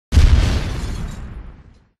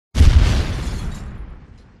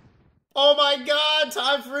Oh my god,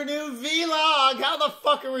 time for a new vlog! How the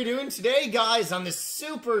fuck are we doing today, guys, on this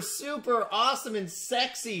super awesome and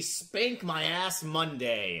sexy Spank My Ass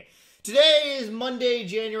Monday? Today is Monday,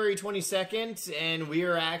 January 22nd, and we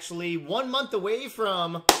are actually 1 month away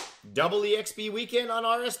from double EXP weekend on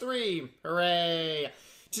RS3. Hooray!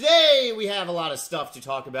 Today, we have a lot of stuff to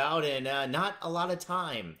talk about, and not a lot of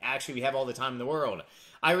time. Actually, we have all the time in the world.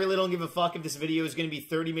 I really don't give a fuck if this video is going to be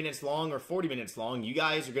 30 minutes long or 40 minutes long. You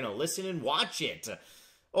guys are going to listen and watch it.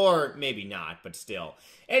 Or maybe not, but still.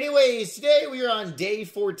 Anyways, today we are on day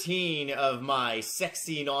 14 of my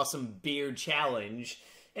sexy and awesome beard challenge.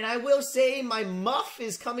 And I will say my muff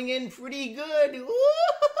is coming in pretty good.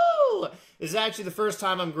 Woohoo! This is actually the first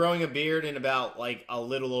time I'm growing a beard in about, like, a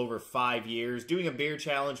little over 5 years. Doing a beard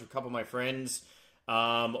challenge with a couple of my friends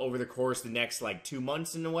over the course of the next, like, 2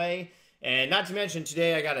 months in a way. And not to mention,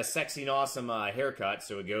 today I got a sexy and awesome haircut,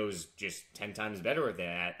 so it goes just 10 times better with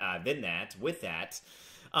that,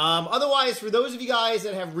 Otherwise, for those of you guys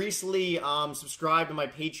that have recently subscribed to my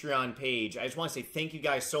Patreon page, I just want to say thank you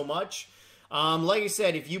guys so much. Like I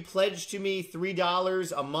said, if you pledge to me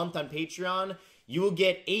 $3 a month on Patreon, you will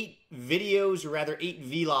get 8 videos, or rather 8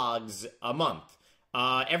 vlogs a month.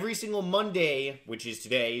 Every single Monday, which is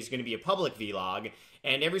today, is going to be a public vlog,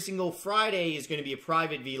 and every single Friday is going to be a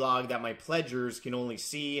private vlog that my pledgers can only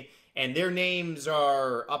see, and their names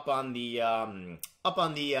are up on the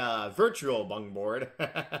virtual bung board.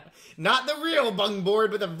 Not the real bung board,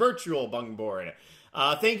 but the virtual bung board.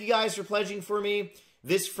 Thank you guys for pledging for me.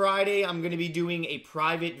 This Friday, I'm going to be doing a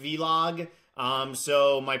private vlog,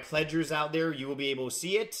 so my pledgers out there, you will be able to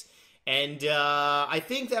see it. And I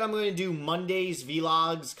think that I'm going to do Monday's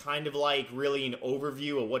vlogs, kind of like really an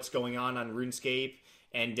overview of what's going on RuneScape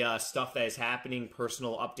and stuff that is happening,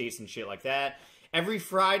 personal updates and shit like that. Every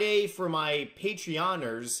Friday for my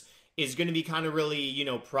Patreoners is going to be kind of really, you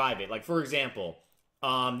know, private. Like, for example,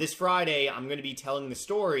 this Friday, I'm going to be telling the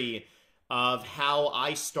story of how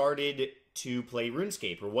I started to play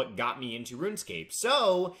RuneScape, or what got me into RuneScape.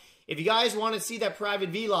 So, if you guys want to see that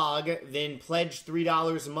private vlog, then pledge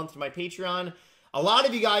 $3 a month to my Patreon. A lot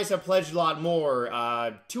of you guys have pledged a lot more.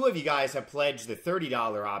 2 of you guys have pledged the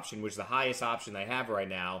 $30 option, which is the highest option I have right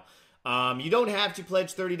now. You don't have to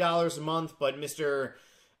pledge $30 a month, but Mr.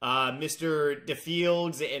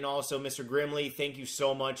 DeFields and also Mr. Grimley, thank you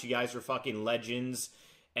so much. You guys are fucking legends.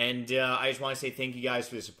 And I just want to say thank you guys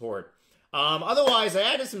for the support. Otherwise, I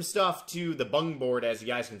added some stuff to the bung board, as you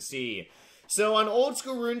guys can see. So on old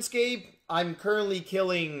school RuneScape, I'm currently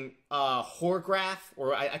killing Horgraf,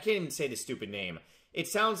 or I can't even say the stupid name. It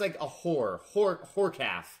sounds like a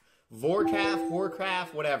Horcaf,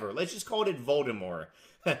 Horcraft, whatever. Let's just call it Voldemort.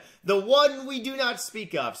 The one we do not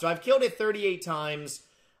speak of. So I've killed it 38 times.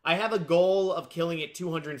 I have a goal of killing it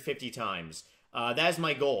 250 times. That is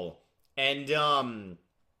my goal. And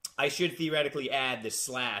I should theoretically add the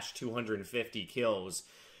slash 250 kills.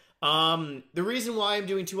 The reason why I'm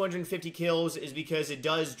doing 250 kills is because it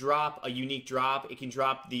does drop a unique drop. It can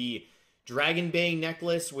drop the Dragon Bane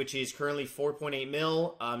necklace, which is currently 4.8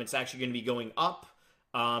 mil. It's actually going to be going up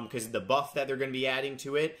because of the buff that they're going to be adding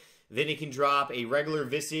to it. Then it can drop a regular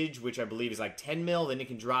Visage, which I believe is like 10 mil. Then it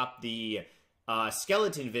can drop the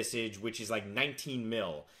Skeleton Visage, which is like 19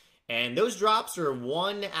 mil. And those drops are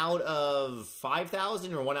 1 out of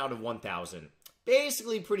 5,000 or 1 out of 1,000.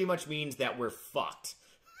 Basically, pretty much means that we're fucked.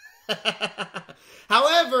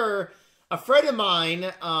 However, a friend of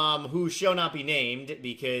mine, who shall not be named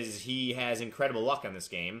because he has incredible luck on this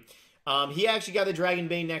game, he actually got the Dragon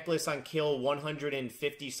Bane necklace on kill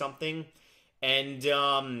 150 something, and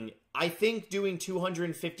I think doing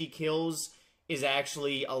 250 kills is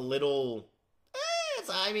actually a little,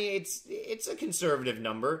 it's a conservative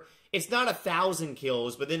number. It's not 1,000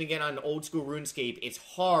 kills, but then again, on old school RuneScape, it's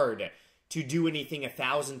hard to do anything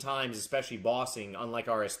 1,000 times, especially bossing, unlike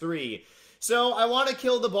RS3. So I want to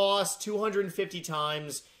kill the boss 250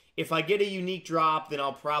 times. If I get a unique drop, then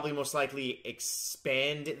I'll probably most likely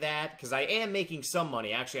expand that, because I am making some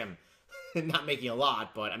money. Actually, I'm not making a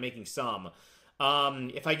lot, but I'm making some.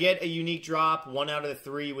 If I get a unique drop, 1 out of the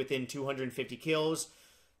 3 within 250 kills,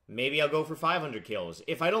 maybe I'll go for 500 kills.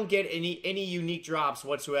 If I don't get any unique drops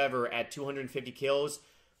whatsoever at 250 kills,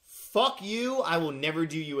 fuck you, I will never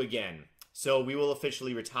do you again. So we will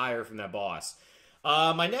officially retire from that boss.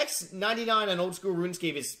 My next 99 on old school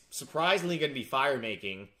RuneScape is surprisingly going to be fire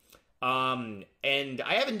making. And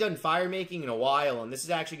I haven't done fire making in a while, and this is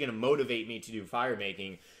actually going to motivate me to do fire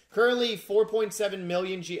making. Currently 4.7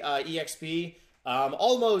 million EXP,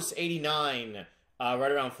 almost 89,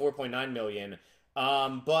 right around 4.9 million.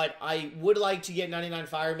 But I would like to get 99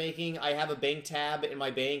 fire making. I have a bank tab in my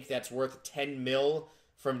bank that's worth 10 mil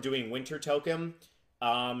from doing Winter Token.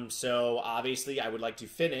 So obviously I would like to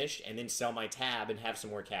finish and then sell my tab and have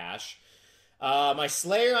some more cash. My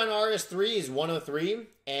Slayer on RS3 is 103,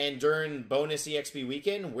 and during bonus EXP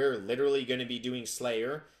weekend, we're literally going to be doing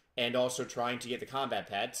Slayer and also trying to get the combat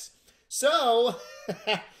pets. So,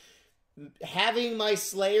 having my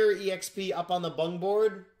Slayer EXP up on the bung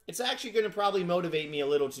board, it's actually going to probably motivate me a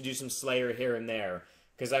little to do some Slayer here and there,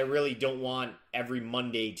 because I really don't want every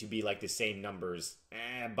Monday to be like the same numbers.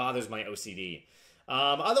 It bothers my OCD.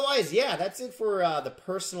 Otherwise, yeah, that's it for the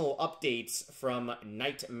personal updates from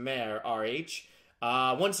NightmareRH.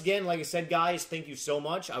 Once again, like I said, guys, thank you so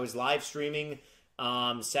much. I was live streaming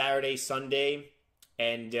Saturday, Sunday,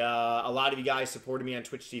 and a lot of you guys supported me on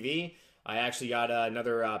Twitch TV. I actually got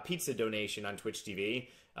another pizza donation on Twitch TV.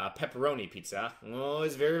 Pepperoni pizza. Oh,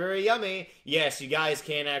 it's very, very yummy. Yes, you guys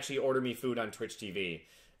can actually order me food on Twitch TV,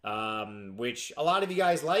 which a lot of you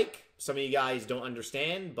guys like. Some of you guys don't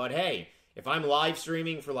understand, but hey, if I'm live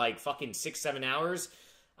streaming for like fucking 6-7 hours,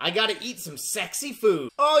 I gotta eat some sexy food.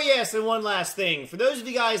 Oh yes, and one last thing. For those of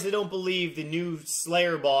you guys that don't believe the new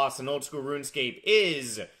Slayer boss in Old School RuneScape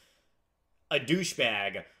is a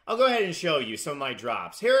douchebag, I'll go ahead and show you some of my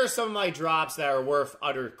drops. Here are some of my drops that are worth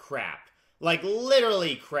utter crap. Like,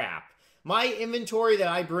 literally crap. My inventory that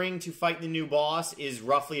I bring to fight the new boss is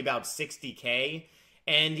roughly about 60k.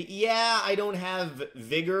 And yeah, I don't have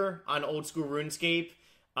Vigor on Old School RuneScape.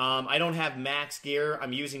 I don't have max gear.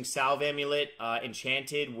 I'm using Salve Amulet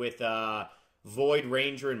enchanted with Void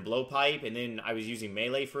Ranger and Blowpipe, and then I was using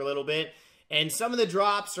Melee for a little bit. And some of the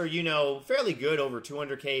drops are, you know, fairly good, over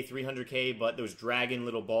 200k, 300k, but those dragon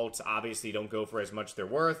little bolts obviously don't go for as much they're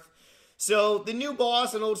worth. So the new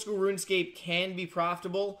boss in Old School RuneScape can be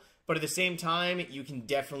profitable, but at the same time, you can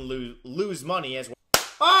definitely lose money as well.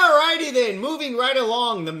 Alrighty then, moving right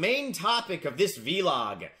along, the main topic of this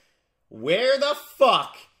vlog. Where the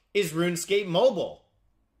fuck is RuneScape Mobile?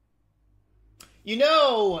 You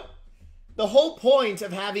know, the whole point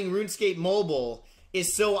of having RuneScape Mobile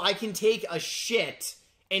is so I can take a shit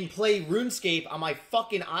and play RuneScape on my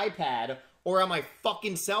fucking iPad or on my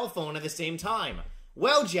fucking cell phone at the same time.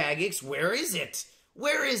 Well, Jagex, where is it?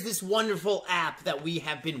 Where is this wonderful app that we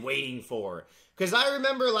have been waiting for? Because I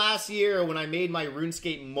remember last year when I made my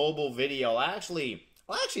RuneScape Mobile video, I'll actually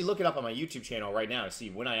look it up on my YouTube channel right now to see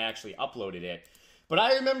when I actually uploaded it. But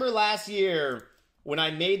I remember last year when I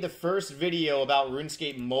made the first video about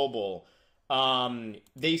RuneScape Mobile,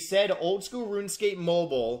 they said Old School RuneScape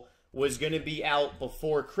Mobile was going to be out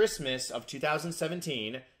before Christmas of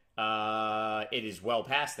 2017. It is well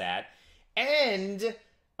past that. And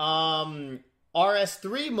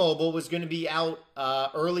RS3 Mobile was going to be out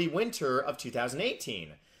early winter of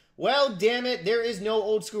 2018. Well, damn it, there is no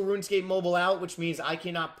Old School RuneScape Mobile out, which means I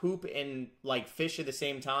cannot poop and, like, fish at the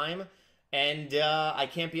same time. And I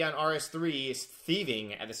can't be on RS3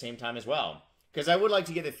 thieving at the same time as well. Because I would like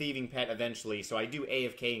to get a thieving pet eventually, so I do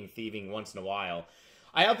AFKing thieving once in a while.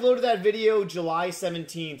 I uploaded that video July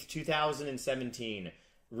 17th, 2017.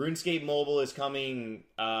 RuneScape Mobile is coming,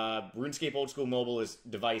 RuneScape Old School Mobile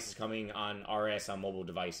device is coming on RS on mobile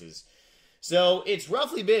devices. So, it's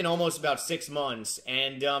roughly been almost about 6 months,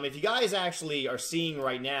 and if you guys actually are seeing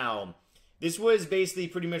right now, this was basically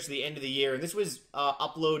pretty much the end of the year, and this was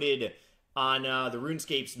uploaded on the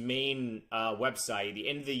RuneScape's main website,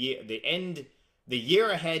 the year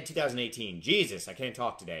ahead 2018. Jesus, I can't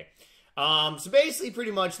talk today. So basically,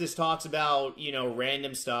 pretty much this talks about, you know,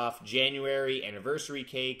 random stuff, January, anniversary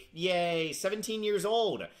cake, yay, 17 years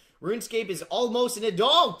old. RuneScape is almost an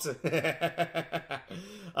adult!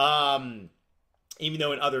 Even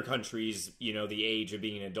though in other countries, you know, the age of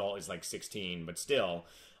being an adult is like 16, but still.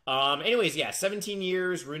 Anyways, yeah, 17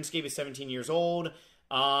 years, RuneScape is 17 years old.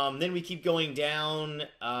 Then we keep going down,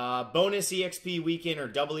 bonus EXP weekend or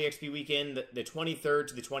double EXP weekend, the 23rd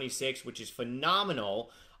to the 26th, which is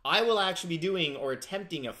phenomenal. I will actually be doing or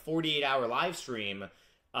attempting a 48-hour live stream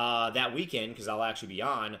that weekend, because I'll actually be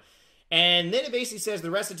on. And then it basically says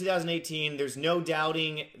the rest of 2018, there's no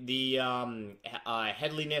doubting the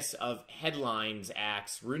headliness of headlines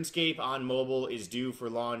acts. RuneScape on mobile is due for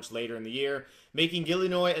launch later in the year, making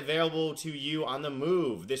Illinois available to you on the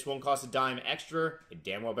move. This won't cost a dime extra. It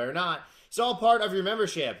damn well better not. It's all part of your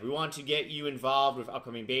membership. We want to get you involved with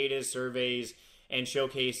upcoming betas, surveys, and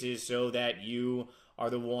showcases so that you are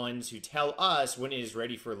the ones who tell us when it is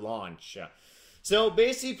ready for launch. So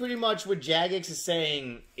basically pretty much what Jagex is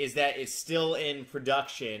saying is that it's still in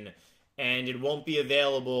production and it won't be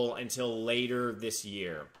available until later this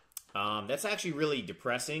year. That's actually really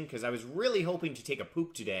depressing because I was really hoping to take a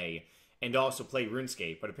poop today and also play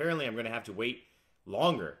RuneScape, but apparently I'm going to have to wait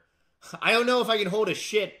longer. I don't know if I can hold a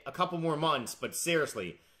shit a couple more months, but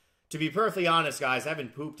seriously, to be perfectly honest, guys, I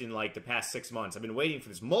haven't pooped in like the past 6 months. I've been waiting for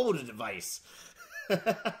this mobile device.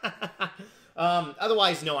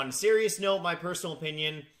 Otherwise, no, on a serious note, my personal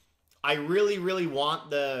opinion, I really, really want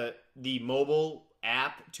the mobile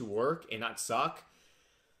app to work and not suck.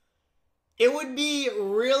 It would be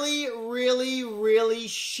really, really, really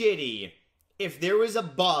shitty if there was a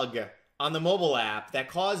bug on the mobile app that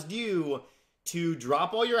caused you to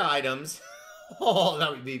drop all your items. Oh,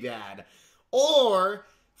 that would be bad. Or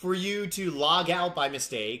for you to log out by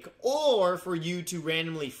mistake, or for you to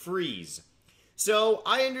randomly freeze. So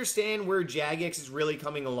I understand where Jagex is really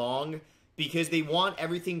coming along, because they want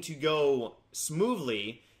everything to go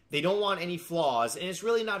smoothly. They don't want any flaws, and it's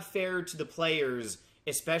really not fair to the players,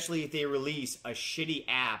 especially if they release a shitty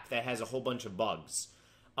app that has a whole bunch of bugs.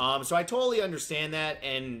 So I totally understand that,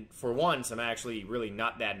 and for once, I'm actually really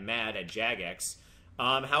not that mad at Jagex.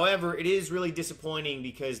 However, it is really disappointing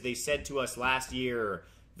because they said to us last year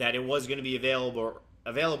that it was going to be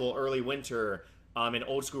available early winter in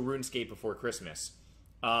old school RuneScape before Christmas.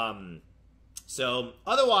 So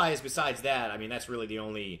otherwise, besides that, I mean, that's really the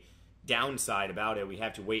only downside about it. We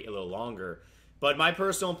have to wait a little longer. But my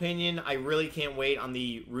personal opinion, I really can't wait on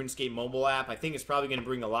the RuneScape mobile app. I think it's probably going to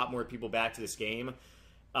bring a lot more people back to this game.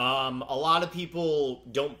 A lot of people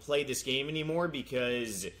don't play this game anymore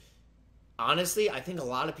because, honestly, I think a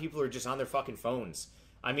lot of people are just on their fucking phones.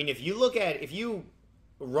 I mean, if you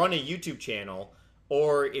run a YouTube channel,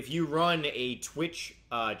 or if you run a Twitch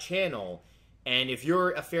channel, and if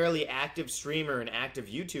you're a fairly active streamer and active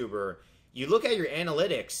YouTuber, you look at your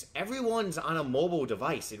analytics, everyone's on a mobile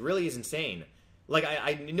device. It really is insane. Like,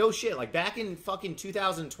 I no shit, like back in fucking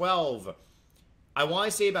 2012, I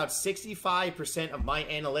want to say about 65% of my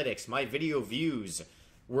analytics, my video views,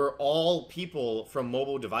 were all people from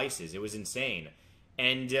mobile devices. It was insane.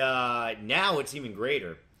 And now it's even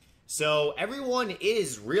greater. So everyone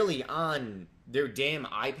is really on their damn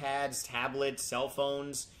iPads, tablets, cell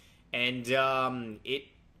phones, and it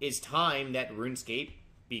is time that RuneScape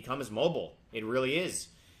becomes mobile. It really is.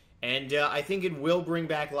 And I think it will bring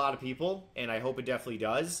back a lot of people, and I hope it definitely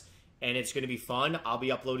does. And it's going to be fun. I'll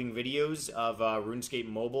be uploading videos of RuneScape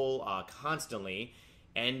Mobile constantly.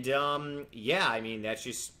 And yeah, I mean, that's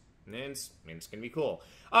just, it's going to be cool.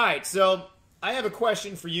 All right, so I have a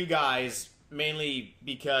question for you guys, mainly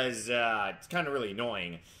because it's kind of really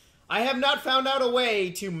annoying. I have not found out a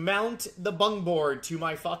way to mount the bung board to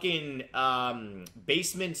my fucking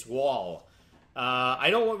basement's wall. I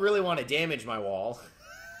don't really want to damage my wall.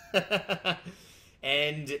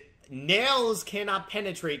 And nails cannot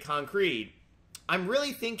penetrate concrete. I'm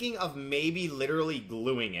really thinking of maybe literally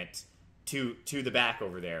gluing it to the back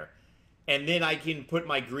over there. And then I can put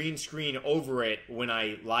my green screen over it when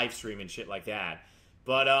I live stream and shit like that.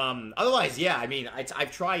 But otherwise, yeah, I mean,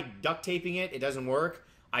 I've tried duct taping it. It doesn't work.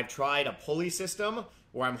 I've tried a pulley system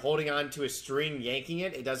where I'm holding on to a string, yanking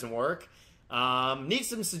it. It doesn't work. Need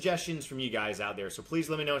some suggestions from you guys out there. So please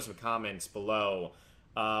let me know in some comments below.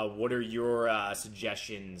 What are your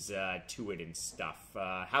suggestions to it and stuff?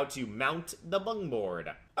 How to mount the bung board.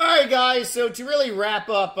 Alright guys, so to really wrap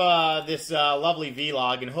up this lovely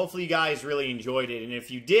vlog, and hopefully you guys really enjoyed it, and if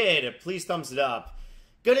you did, please thumbs it up.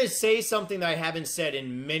 Gonna say something that I haven't said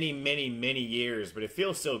in many, many, many years, but it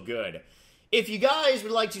feels so good. If you guys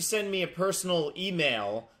would like to send me a personal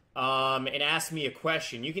email and ask me a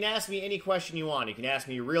question, you can ask me any question you want. You can ask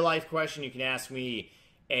me a real-life question, you can ask me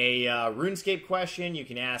a RuneScape question, you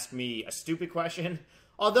can ask me a stupid question.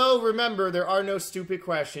 Although, remember, there are no stupid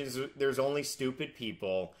questions, there's only stupid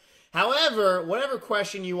people. However, whatever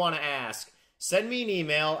question you want to ask, send me an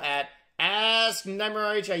email at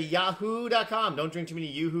askNightmareRH@yahoo.com. Don't drink too many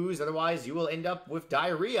yoo-hoos, otherwise you will end up with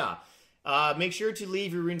diarrhea. Make sure to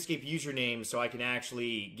leave your RuneScape username so I can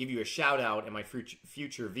actually give you a shout-out in my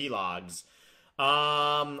future vlogs.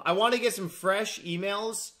 I want to get some fresh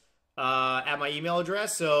emails at my email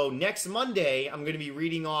address, so next Monday I'm going to be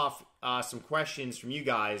reading off some questions from you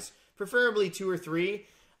guys, preferably 2 or 3.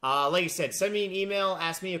 Like I said, send me an email,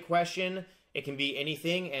 ask me a question. It can be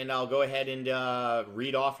anything, and I'll go ahead and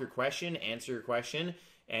read off your question, answer your question,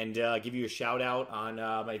 and give you a shout-out on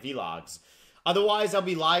my vlogs. Otherwise, I'll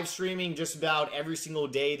be live streaming just about every single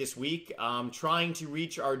day this week, trying to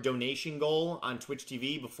reach our donation goal on Twitch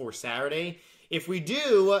TV before Saturday. If we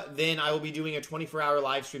do, then I will be doing a 24-hour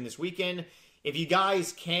live stream this weekend. If you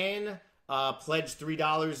guys can pledge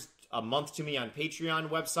 $3 a month to me on Patreon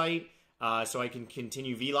website, so I can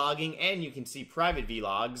continue vlogging, and you can see private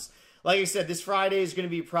vlogs. Like I said, this Friday is going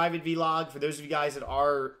to be a private vlog. For those of you guys that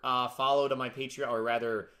are followed on my Patreon, or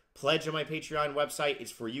rather pledged on my Patreon website,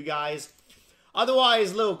 it's for you guys.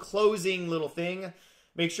 Otherwise, little closing little thing.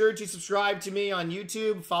 Make sure to subscribe to me on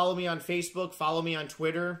YouTube, follow me on Facebook, follow me on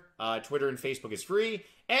Twitter. Twitter and Facebook is free.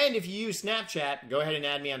 And if you use Snapchat, go ahead and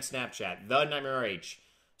add me on Snapchat, the NightmareRH.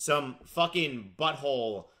 Some fucking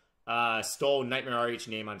butthole stole NightmareRH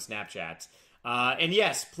name on Snapchat. And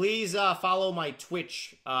yes, please follow my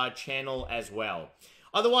Twitch channel as well.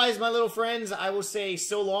 Otherwise, my little friends, I will say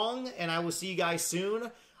so long, and I will see you guys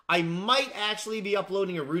soon. I might actually be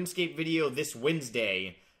uploading a Runescape video this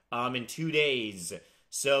Wednesday in 2 days.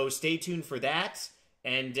 So stay tuned for that,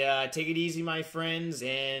 and take it easy, my friends,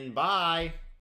 and bye!